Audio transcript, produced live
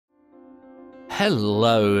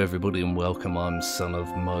Hello everybody and welcome, I'm Son of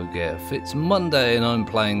Mowgef. It's Monday and I'm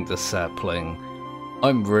playing the Sapling.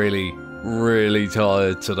 I'm really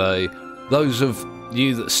tired today. Those of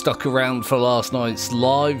you that stuck around for last night's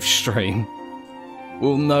live stream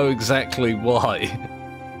will know exactly why.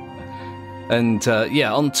 And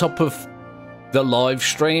yeah, on top of the live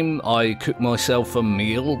stream, I cooked myself a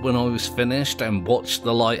meal when I was finished and watched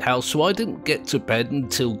The Lighthouse, so I didn't get to bed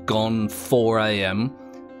until gone 4 AM.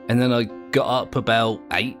 And then I got up about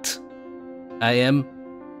 8 AM.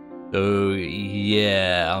 Oh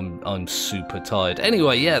yeah, I'm super tired.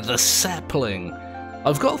 Anyway, yeah, the Sapling.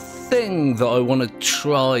 I've got a thing that I want to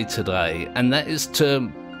try today, and that is to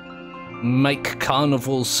make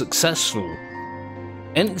carnivores successful.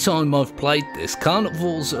 Anytime I've played this,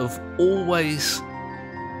 carnivores have always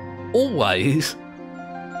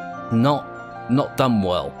not done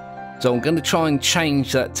well. So I'm going to try and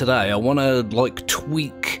change that today. I want to like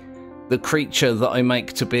tweak the creature that I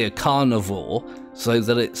make to be a carnivore so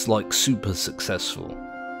that it's like super successful.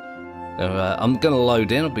 So, I'm going to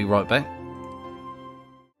load in, I'll be right back.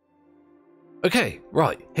 Okay,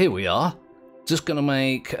 right, here we are. Just going to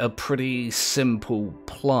make a pretty simple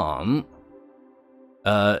plant.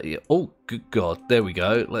 Yeah, oh, good God, there we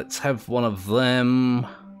go. Let's have one of them.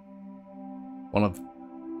 One of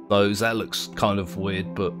those. That looks kind of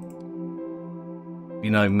weird, but you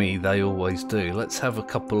know me, they always do. Let's have a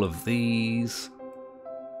couple of these.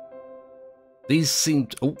 These seem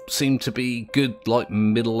to be good, like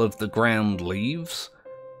middle of the ground leaves.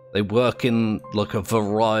 They work in like a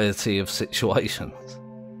variety of situations.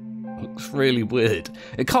 Looks really weird.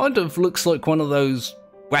 It kind of looks like one of those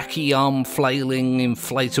wacky arm flailing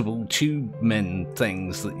inflatable tube men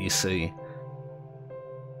things that you see.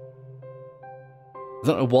 I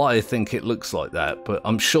don't know why I think it looks like that, but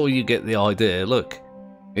I'm sure you get the idea. Look,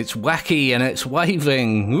 it's wacky and it's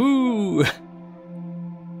waving. Ooh!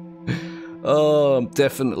 Oh, I'm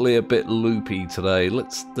definitely a bit loopy today.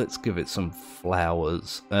 Let's give it some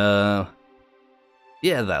flowers. Yeah,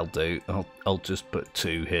 that'll do. I'll just put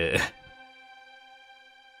 2 here.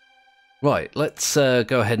 Right, let's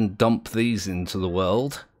go ahead and dump these into the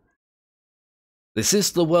world. This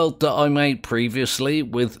is the world that I made previously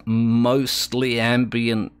with mostly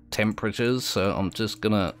ambient temperatures, so I'm just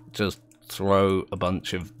gonna throw a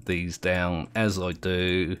bunch of these down as I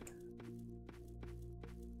do.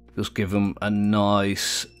 Just give them a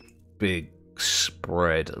nice big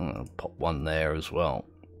spread. I'm gonna pop one there as well.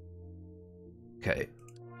 Okay,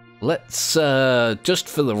 let's just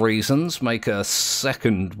for the reasons make a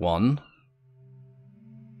second one.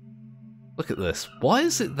 Look at this. Why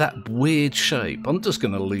is it that weird shape? I'm just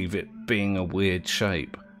going to leave it being a weird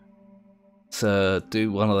shape. So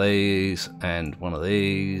do one of these and one of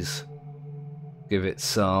these. Give it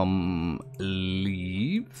some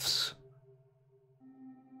leaves.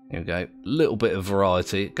 Here we go. Little bit of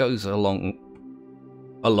variety. It goes a long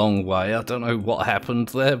way. I don't know what happened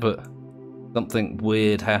there, but something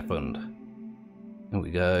weird happened. Here we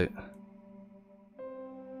go.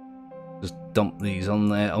 Just dump these on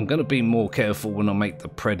there. I'm going to be more careful when I make the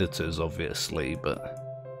predators, obviously, but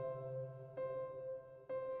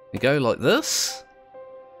you go like this.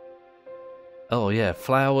 Oh yeah,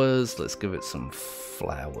 flowers. Let's give it some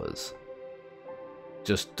flowers.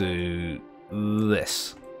 Just do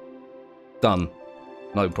this. Done.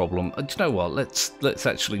 No problem. Do you know what? Let's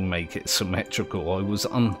actually make it symmetrical. I was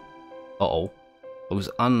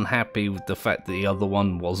unhappy with the fact that the other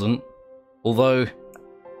one wasn't. Although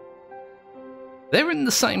they're in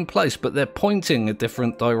the same place, but they're pointing a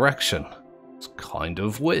different direction. It's kind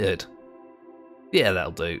of weird. Yeah,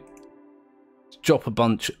 that'll do. Let's drop a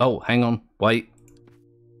bunch. Oh, hang on. Wait.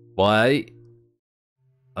 I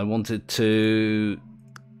wanted to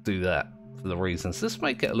do that for the reasons. Let's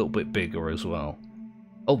make it a little bit bigger as well.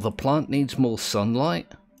 Oh, the plant needs more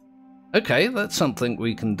sunlight? Okay, that's something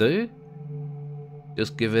we can do.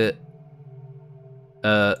 Just give it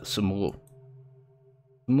some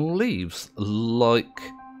more leaves, like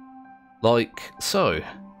so.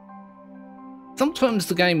 Sometimes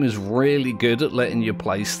the game is really good at letting you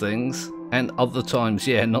place things, and other times,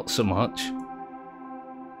 yeah, not so much.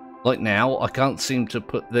 Like now, I can't seem to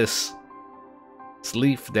put this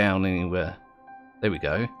leaf down anywhere. There we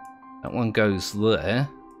go. That one goes there.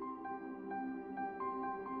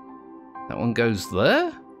 That one goes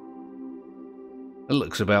there? It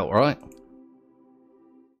looks about right.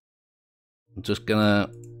 I'm just gonna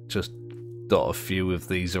dot a few of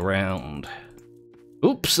these around.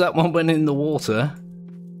 Oops, that one went in the water.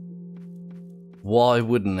 Why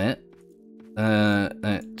wouldn't it?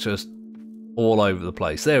 Just all over the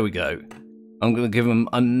place. There we go. I'm gonna give them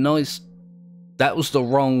a nice that was the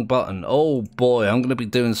wrong button. Oh boy, I'm going to be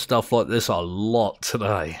doing stuff like this a lot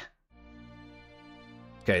today.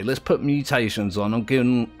 Okay, let's put mutations on. I'm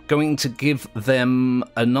going to give them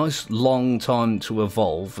a nice long time to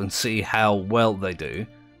evolve and see how well they do.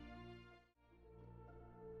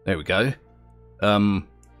 There we go.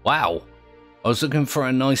 Wow. I was looking for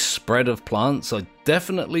a nice spread of plants. I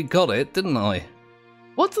definitely got it, didn't I?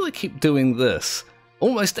 Why do they keep doing this?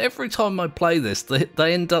 Almost every time I play this,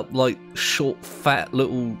 they end up like short, fat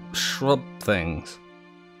little shrub things.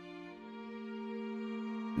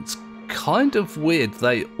 It's kind of weird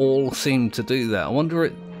they all seem to do that. I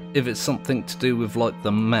wonder if it's something to do with like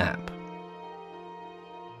the map.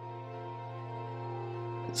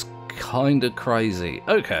 It's kind of crazy.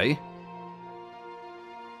 Okay.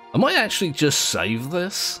 I might actually just save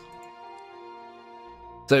this.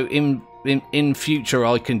 So in future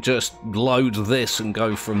I can just load this and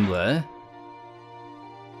go from there.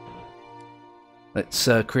 Let's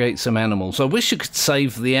create some animals. I wish you could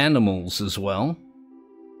save the animals as well.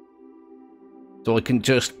 So I can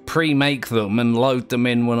just pre-make them and load them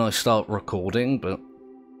in when I start recording, but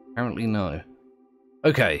apparently no.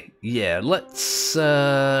 Okay, yeah, let's... Do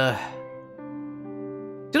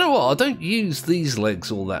you know what? I don't use these legs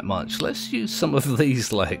all that much. Let's use some of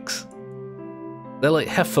these legs. They're like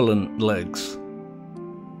Heffalump legs.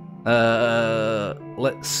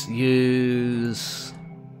 Let's use...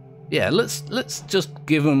 Yeah, let's just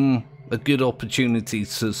give them a good opportunity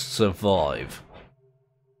to survive.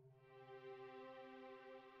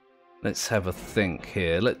 Let's have a think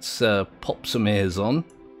here. Let's pop some ears on.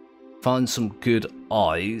 Find some good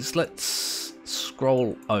eyes. Let's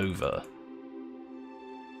scroll over.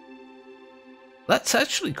 That's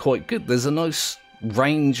actually quite good. There's a nice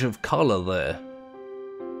range of colour there.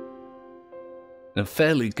 A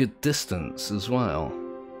fairly good distance as well.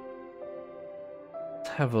 Let's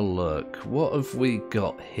have a look. What have we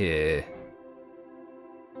got here?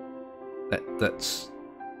 That's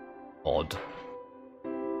odd.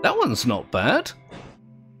 That one's not bad.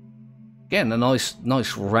 Again, a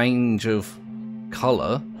nice range of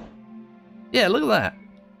colour. Yeah, look at that.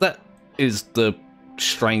 That is the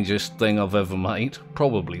strangest thing I've ever made.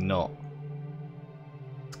 Probably not.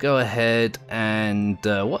 Let's go ahead and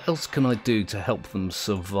what else can I do to help them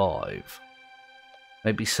survive?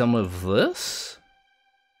 Maybe some of this?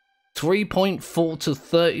 3.4 to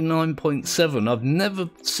 39.7. I've never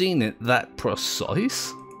seen it that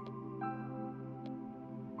precise.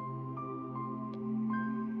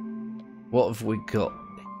 What have we got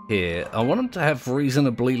here? I want them to have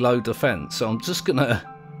reasonably low defense, so I'm just gonna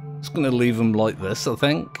leave them like this, I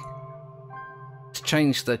think. Let's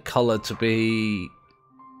change their color to be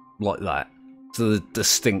like that, to the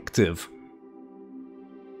distinctive.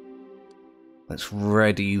 Let's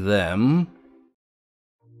ready them.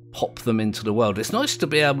 Pop them into the world. It's nice to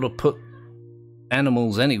be able to put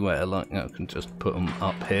animals anywhere. Like, I can just put them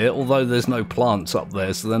up here, although there's no plants up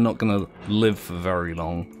there, so they're not going to live for very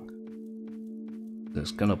long.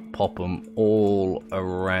 Just gonna pop them all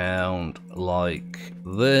around like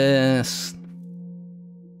this.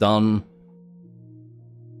 Done.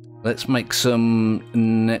 Let's make some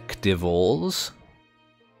carnivores.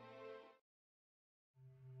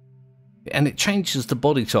 And it changes the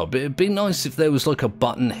body type. It'd be nice if there was like a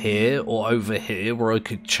button here or over here where I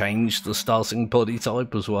could change the starting body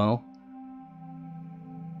type as well.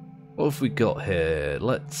 What have we got here?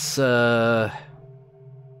 Let's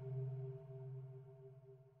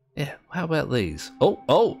yeah, how about these?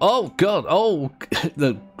 Oh, God. Oh,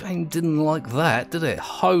 the game didn't like that, did it?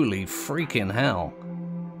 Holy freaking hell.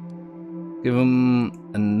 Give them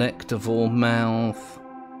a carnivore mouth.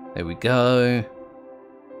 There we go.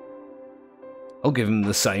 I'll give them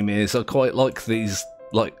the same ears. I quite like these,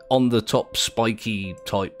 like, on the top spiky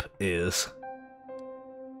type ears.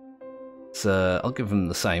 So, I'll give them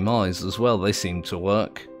the same eyes as well. They seem to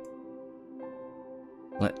work.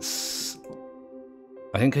 Let's...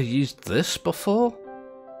 I think I used this before.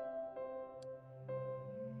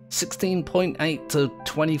 16.8 to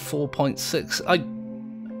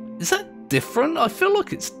 24.6. Is that different? I feel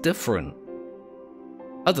like it's different.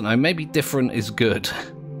 I don't know, maybe different is good.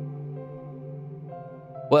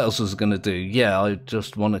 What else was I going to do? Yeah, I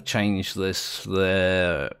just want to change this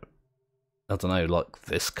there. I don't know, like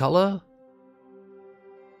this colour?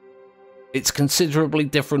 It's considerably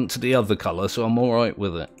different to the other colour, so I'm alright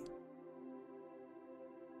with it.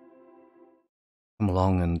 Come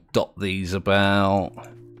along and dot these about.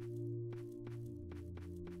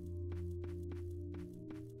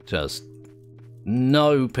 Just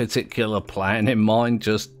no particular plan in mind,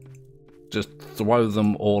 just throw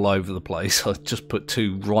them all over the place. I just put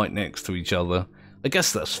two right next to each other. I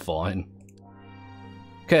guess that's fine.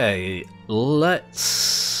 Okay,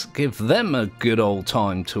 let's give them a good old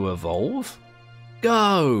time to evolve.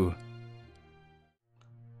 Go!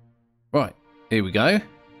 Right, here we go.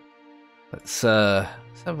 Let's have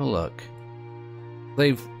a look.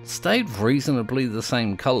 They've stayed reasonably the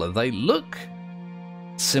same colour. They look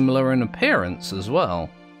similar in appearance as well.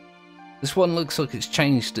 This one looks like it's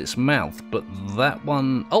changed its mouth, but that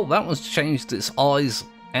one... Oh, that one's changed its eyes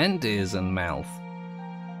and ears and mouth.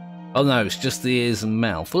 Oh no, it's just the ears and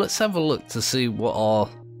mouth. Let's have a look to see what our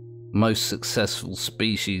most successful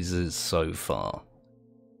species is so far.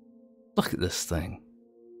 Look at this thing.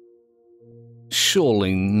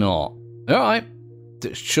 Surely not. Alright.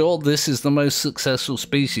 Sure, this is the most successful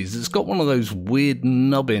species. It's got one of those weird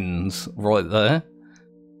nubbins right there.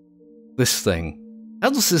 This thing.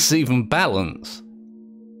 How does this even balance?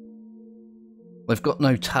 They've got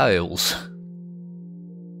no tails.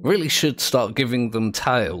 Really should start giving them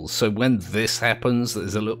tails, so when this happens,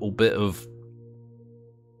 there's a little bit of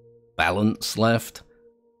balance left.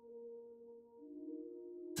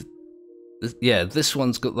 Yeah, this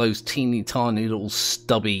one's got those teeny tiny little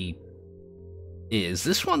stubby ears.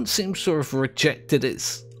 This one seems to have rejected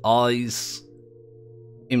its eyes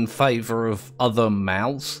in favour of other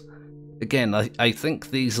mouths. Again, I think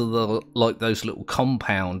these are the like those little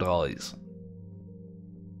compound eyes.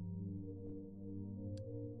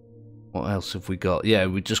 What else have we got? Yeah,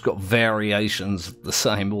 we just got variations of the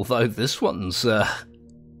same, although this one's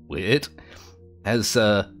weird. Has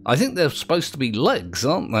I think they're supposed to be legs,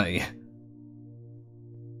 aren't they?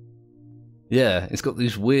 Yeah, it's got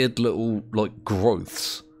these weird little like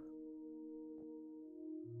growths.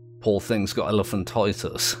 Poor thing's got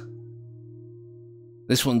elephantitis.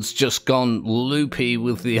 This one's just gone loopy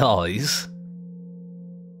with the eyes.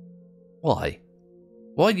 Why?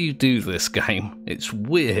 Why do you do this, game? It's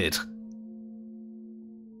weird.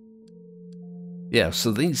 Yeah,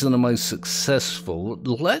 so these are the most successful.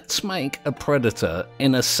 Let's make a predator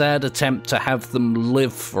in a sad attempt to have them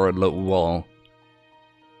live for a little while.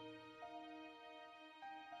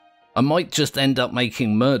 I might just end up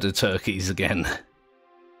making murder turkeys again.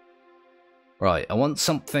 Right, I want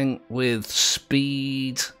something with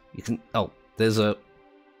speed. You can... Oh, there's a...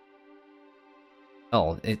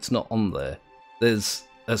 Oh, it's not on there. There's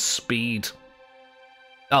a speed...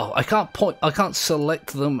 Oh, I can't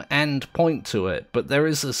select them and point to it, but there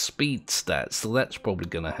is a speed stat, so that's probably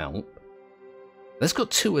going to help. That's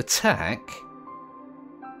got 2 attack.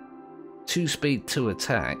 2 speed, 2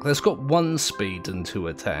 attack. That's got 1 speed and 2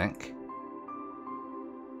 attack.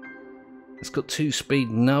 It's got 2 speed,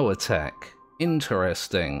 no attack.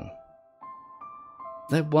 Interesting.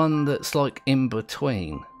 They're one that's like in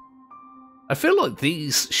between. I feel like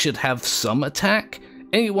these should have some attack.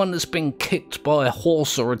 Anyone that's been kicked by a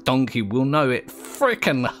horse or a donkey will know it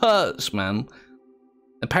frickin' hurts, man.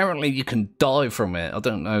 Apparently you can die from it. I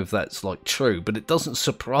don't know if that's like true, but it doesn't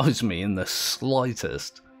surprise me in the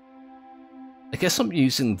slightest. I guess I'm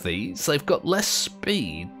using these. They've got less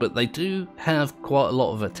speed, but they do have quite a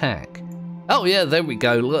lot of attack. Oh yeah, there we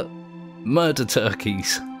go, look. Murder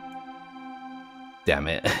turkeys. Damn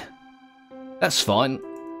it. That's fine.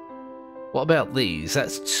 What about these?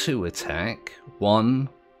 That's 2 attack. 1,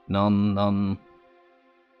 none, none,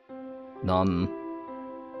 none.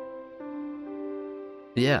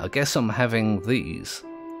 Yeah, I guess I'm having these.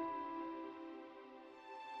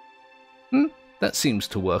 That seems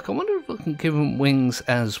to work. I wonder if I can give them wings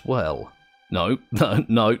as well. No, no,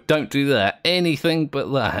 no, don't do that. Anything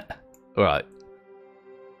but that. Right.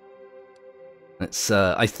 Let's,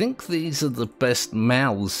 I think these are the best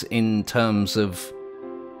mouths in terms of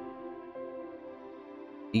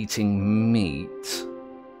eating meat.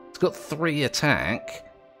 It's got 3 attack.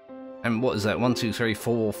 And what is that? 1, 2, 3,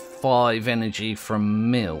 4, 5 energy from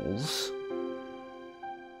mills.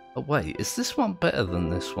 Oh wait, is this one better than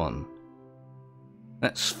this one?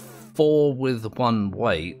 That's 4 with 1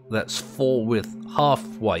 weight. That's 4 with half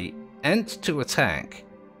weight. And 2 attack.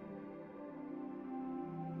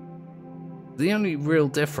 The only real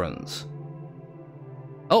difference.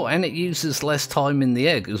 Oh, and it uses less time in the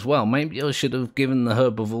egg as well. Maybe I should have given the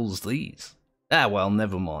herbivores these. Ah, well,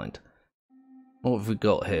 never mind. What have we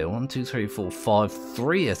got here? 1, 2, 3, 4, 5,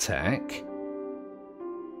 3 attack.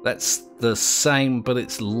 That's the same, but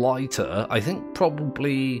it's lighter. I think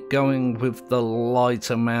probably going with the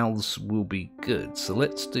lighter mouths will be good. So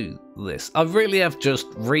let's do this. I really have just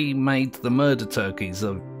remade the murder turkeys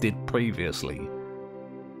I did previously.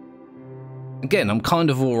 Again, I'm kind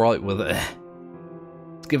of alright with it.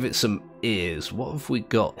 Let's give it some ears. What have we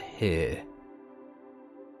got here?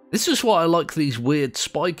 This is why I like these weird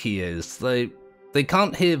spiky ears. They they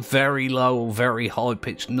can't hear very low or very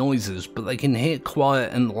high-pitched noises, but they can hear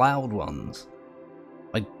quiet and loud ones.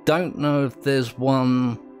 I don't know if there's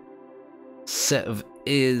one set of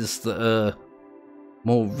ears that are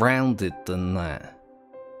more rounded than that.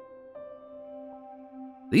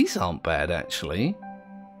 These aren't bad, actually.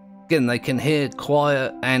 Again, they can hear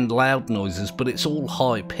quiet and loud noises, but it's all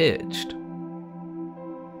high-pitched.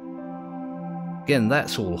 Again,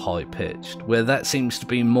 that's all high-pitched, where that seems to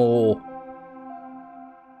be more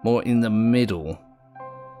in the middle.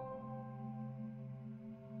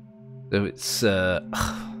 So it's,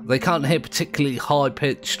 they can't hear particularly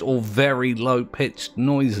high-pitched or very low-pitched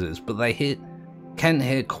noises, but they can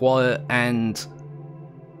hear quiet and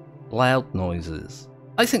loud noises.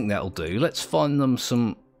 I think that'll do. Let's find them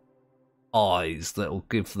some eyes that'll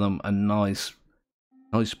give them a nice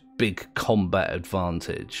big combat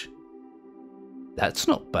advantage. That's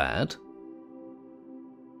not bad.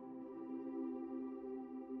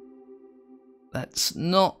 That's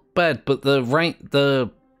not bad, but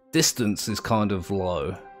the distance is kind of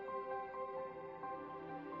low.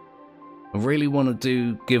 I really want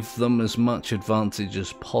to give them as much advantage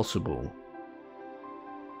as possible.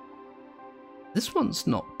 This one's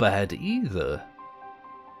not bad either.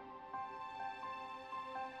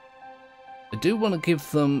 I do want to give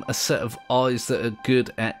them a set of eyes that are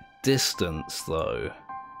good at distance, though.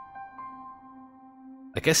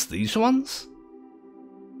 I guess these ones?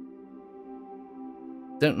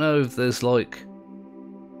 Don't know if there's, like,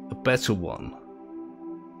 a better one.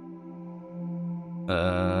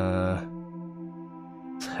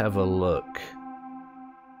 Let's have a look.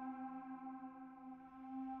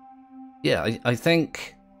 Yeah, I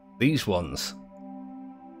think these ones.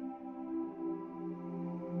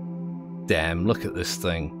 Damn, look at this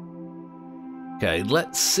thing. Okay,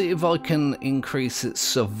 let's see if I can increase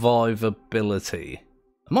its survivability.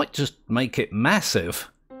 I might just make it massive.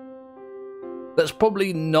 That's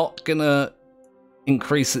probably not gonna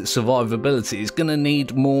increase its survivability. It's gonna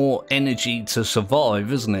need more energy to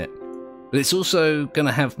survive, isn't it? But it's also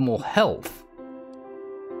gonna have more health.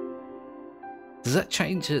 Does that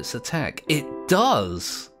change its attack? It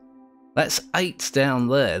does! That's 8 down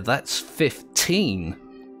there. That's 15.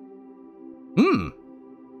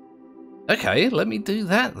 Okay, let me do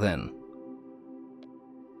that then.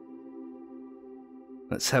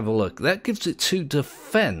 Let's have a look. That gives it 2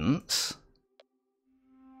 defense.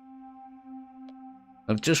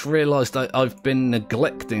 I've just realised I've been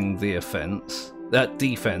neglecting the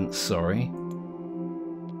defense, sorry.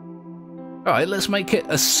 Alright, let's make it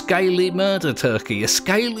a scaly murder turkey. A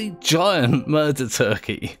scaly giant murder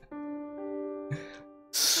turkey.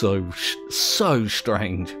 So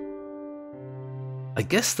strange. I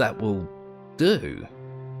guess that will do.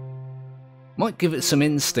 Might give it some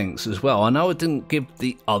instincts as well. I know I didn't give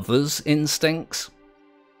the others instincts.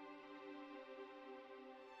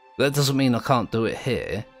 That doesn't mean I can't do it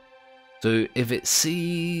here. So if it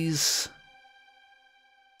sees...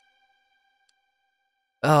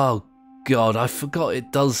 Oh god, I forgot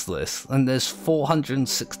it does this. And there's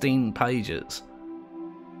 416 pages.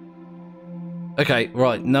 Okay,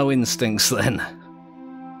 right, no instincts then.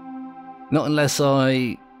 Not unless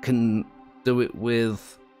I can do it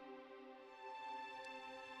with...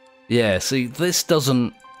 Yeah, see, this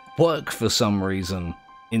doesn't work for some reason.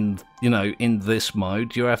 In this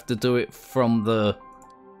mode, you have to do it from the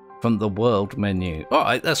world menu.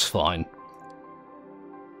 Alright, that's fine.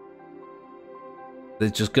 They're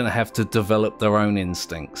just gonna have to develop their own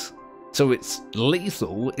instincts. So it's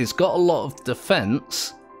lethal, it's got a lot of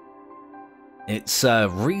defense. It's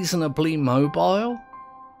reasonably mobile.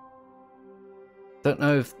 Don't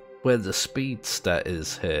know where the speed stat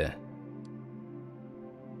is here.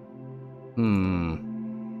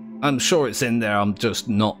 I'm sure it's in there, I'm just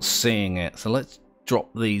not seeing it. So let's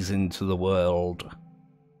drop these into the world.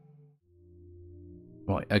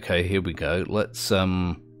 Right, okay, here we go. Let's,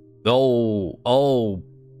 oh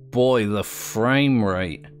boy, the frame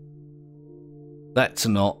rate. That's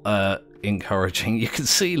not, encouraging. You can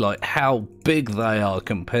see, like, how big they are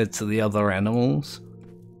compared to the other animals.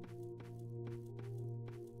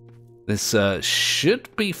 This,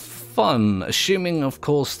 should be fun, assuming, of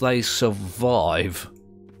course, they survive.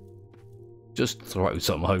 Just throw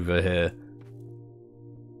some over here.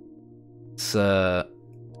 Let's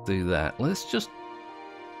do that. Let's just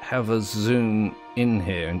have a zoom in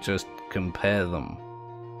here and just compare them.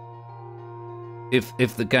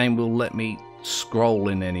 If the game will let me scroll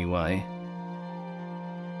in any way.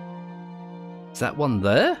 Is that one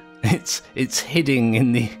there? It's hiding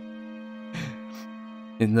in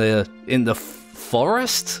the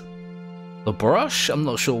forest? The brush? I'm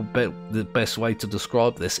not sure the best way to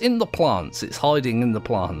describe this. In the plants. It's hiding in the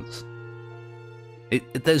plants.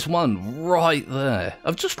 There's one right there.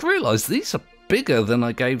 I've just realised these are bigger than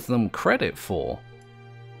I gave them credit for.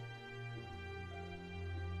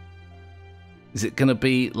 Is it going to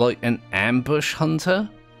be like an ambush hunter?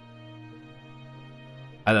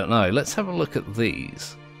 I don't know. Let's have a look at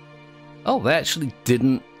these. Oh, they actually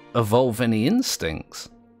didn't evolve any instincts.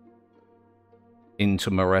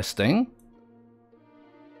 Interesting.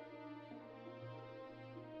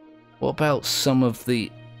 What about some of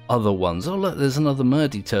the other ones? Oh, look, there's another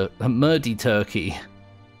murdy turkey.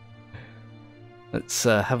 Let's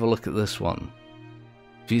have a look at this one.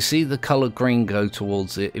 If you see the colour green, go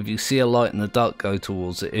towards it. If you see a light in the dark, go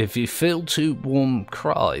towards it. If you feel too warm,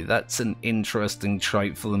 cry. That's an interesting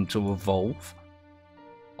trait for them to evolve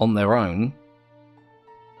on their own.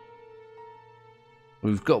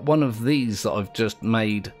 We've got one of these that I've just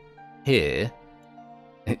made here.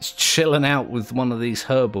 It's chilling out with one of these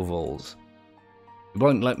herbivores. It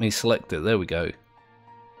won't let me select it. There we go.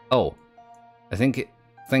 Oh, I think it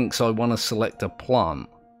thinks I want to select a plant.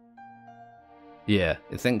 Yeah,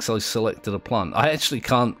 it thinks I selected a plant. I actually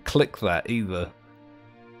can't click that either.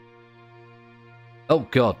 Oh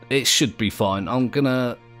god, it should be fine. I'm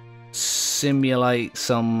gonna simulate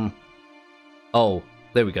some... Oh,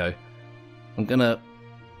 there we go. I'm gonna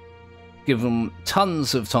give them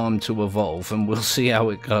tons of time to evolve and we'll see how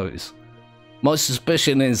it goes. My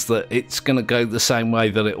suspicion is that it's gonna go the same way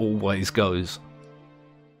that it always goes.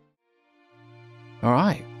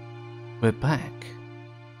 Alright, we're back.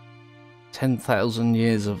 10,000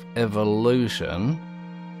 years of evolution.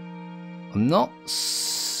 I'm not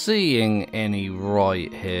seeing any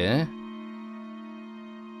right here.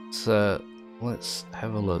 So let's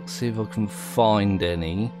have a look, see if I can find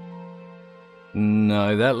any.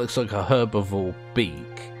 No, that looks like a herbivore beak.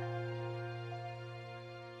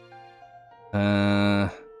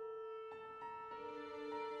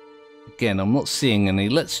 Again, I'm not seeing any.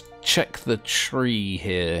 Let's check the tree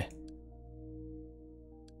here.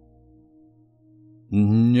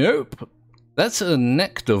 Nope. That's a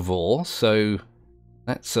nectarivore, so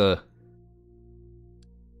that's a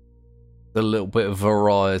little bit of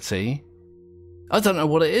variety. I don't know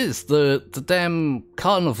what it is. The damn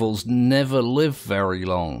carnivores never live very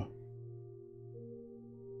long.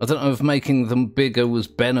 I don't know if making them bigger was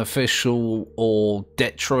beneficial or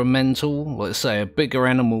detrimental. Let's say a bigger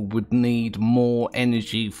animal would need more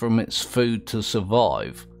energy from its food to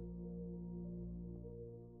survive.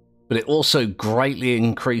 But it also greatly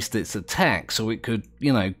increased its attack, so it could,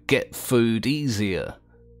 you know, get food easier.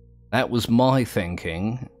 That was my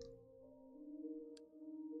thinking.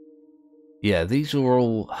 Yeah, these are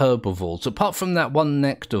all herbivores, apart from that one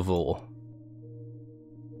nectarivore.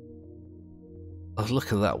 Oh,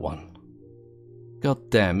 look at that one. God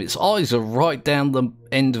damn, its eyes are right down the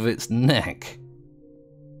end of its neck.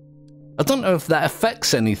 I don't know if that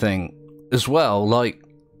affects anything as well, like,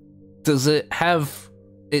 does it have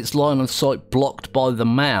its line of sight blocked by the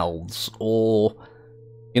mouths, or,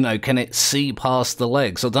 you know, can it see past the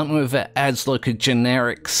legs? I don't know if it adds like a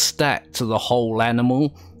generic stat to the whole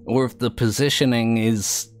animal, or if the positioning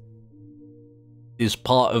is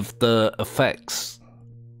part of the effects.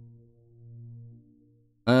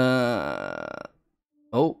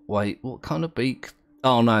 Oh wait, what kind of beak?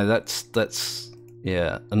 Oh no, that's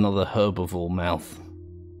yeah, another herbivore mouth.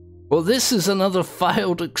 Well, this is another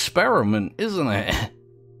failed experiment, isn't it?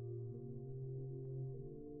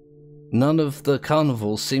 None of the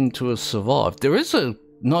carnivores seem to have survived. There is a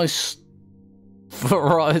nice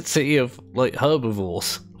variety of, like,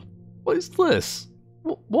 herbivores. What is this?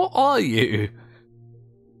 What are you?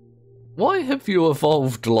 Why have you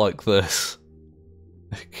evolved like this?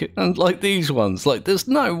 And like these ones, like, there's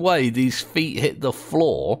no way these feet hit the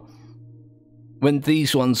floor when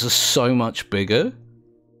these ones are so much bigger.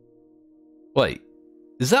 Wait,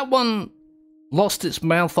 is that one lost its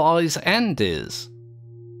mouth, eyes, and ears?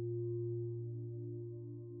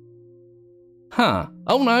 Huh.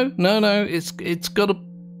 Oh no, it's got a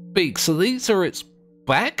beak. So these are its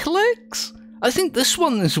back legs? I think this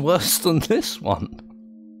one is worse than this one.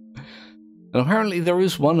 And apparently there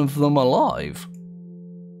is one of them alive.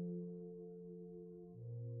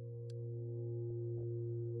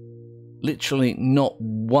 Literally not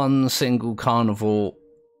one single carnivore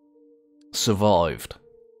survived.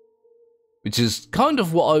 Which is kind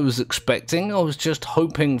of what I was expecting. I was just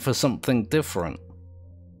hoping for something different.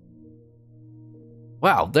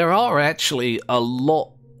 Wow, there are actually a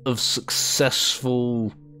lot of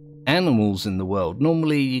successful animals in the world.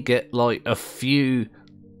 Normally you get like a few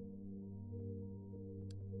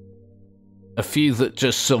a few that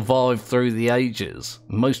just survive through the ages.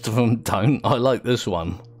 Most of them don't. I like this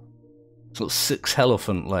one. It's got 6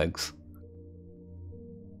 elephant legs.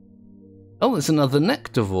 Oh, there's another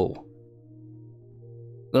nectarvore.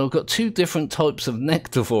 Now, I've got 2 different types of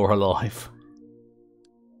nectarvore alive.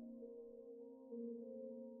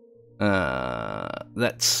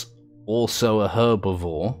 That's also a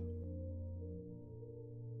herbivore.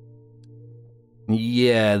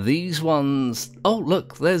 Yeah, these ones... Oh,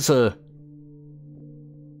 look, there's a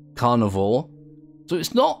carnivore. So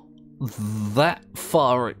it's not that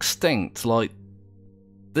far extinct. Like,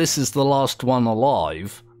 this is the last one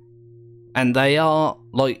alive. And they are,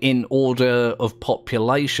 like, in order of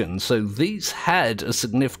population. So these had a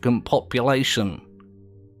significant population.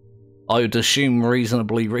 I would assume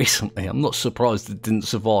reasonably recently. I'm not surprised it didn't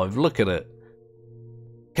survive. Look at it.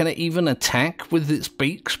 Can it even attack with its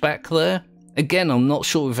beaks back there? Again, I'm not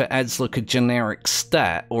sure if it adds like a generic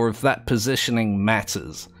stat or if that positioning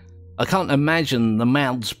matters. I can't imagine the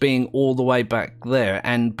mouths being all the way back there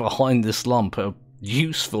and behind this lump are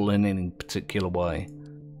useful in any particular way.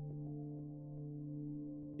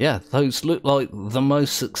 Yeah, those look like the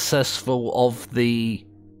most successful of the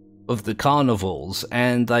carnivores,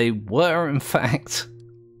 and they were in fact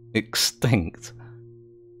extinct.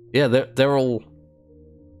 Yeah, they're all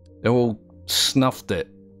snuffed it.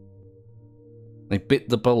 They bit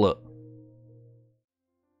the bullet.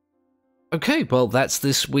 Okay, well, that's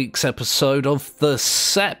this week's episode of the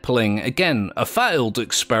Sapling. Again, a failed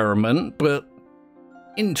experiment, but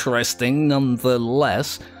interesting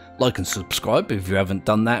nonetheless. Like and subscribe if you haven't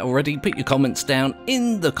done that already. Put your comments down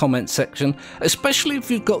in the comment section, especially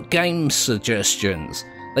if you've got game suggestions.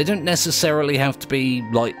 They don't necessarily have to be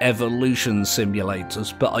like evolution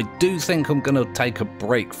simulators, but I do think I'm going to take a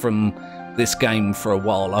break from this game for a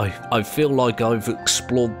while. I feel like I've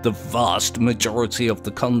explored the vast majority of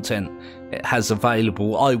the content it has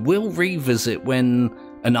available. I will revisit when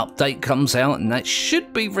an update comes out, and that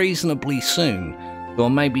should be reasonably soon. Or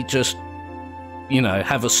maybe just, you know,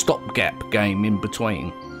 have a stopgap game in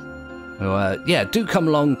between. So, yeah, do come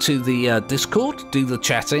along to the Discord, do the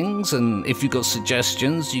chattings, and if you've got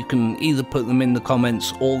suggestions, you can either put them in the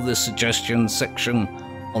comments or the suggestions section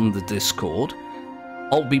on the Discord.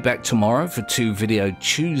 I'll be back tomorrow for 2 Video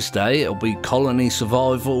Tuesday. It'll be Colony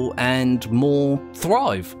Survival and more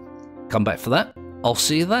Thrive. Come back for that. I'll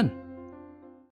see you then.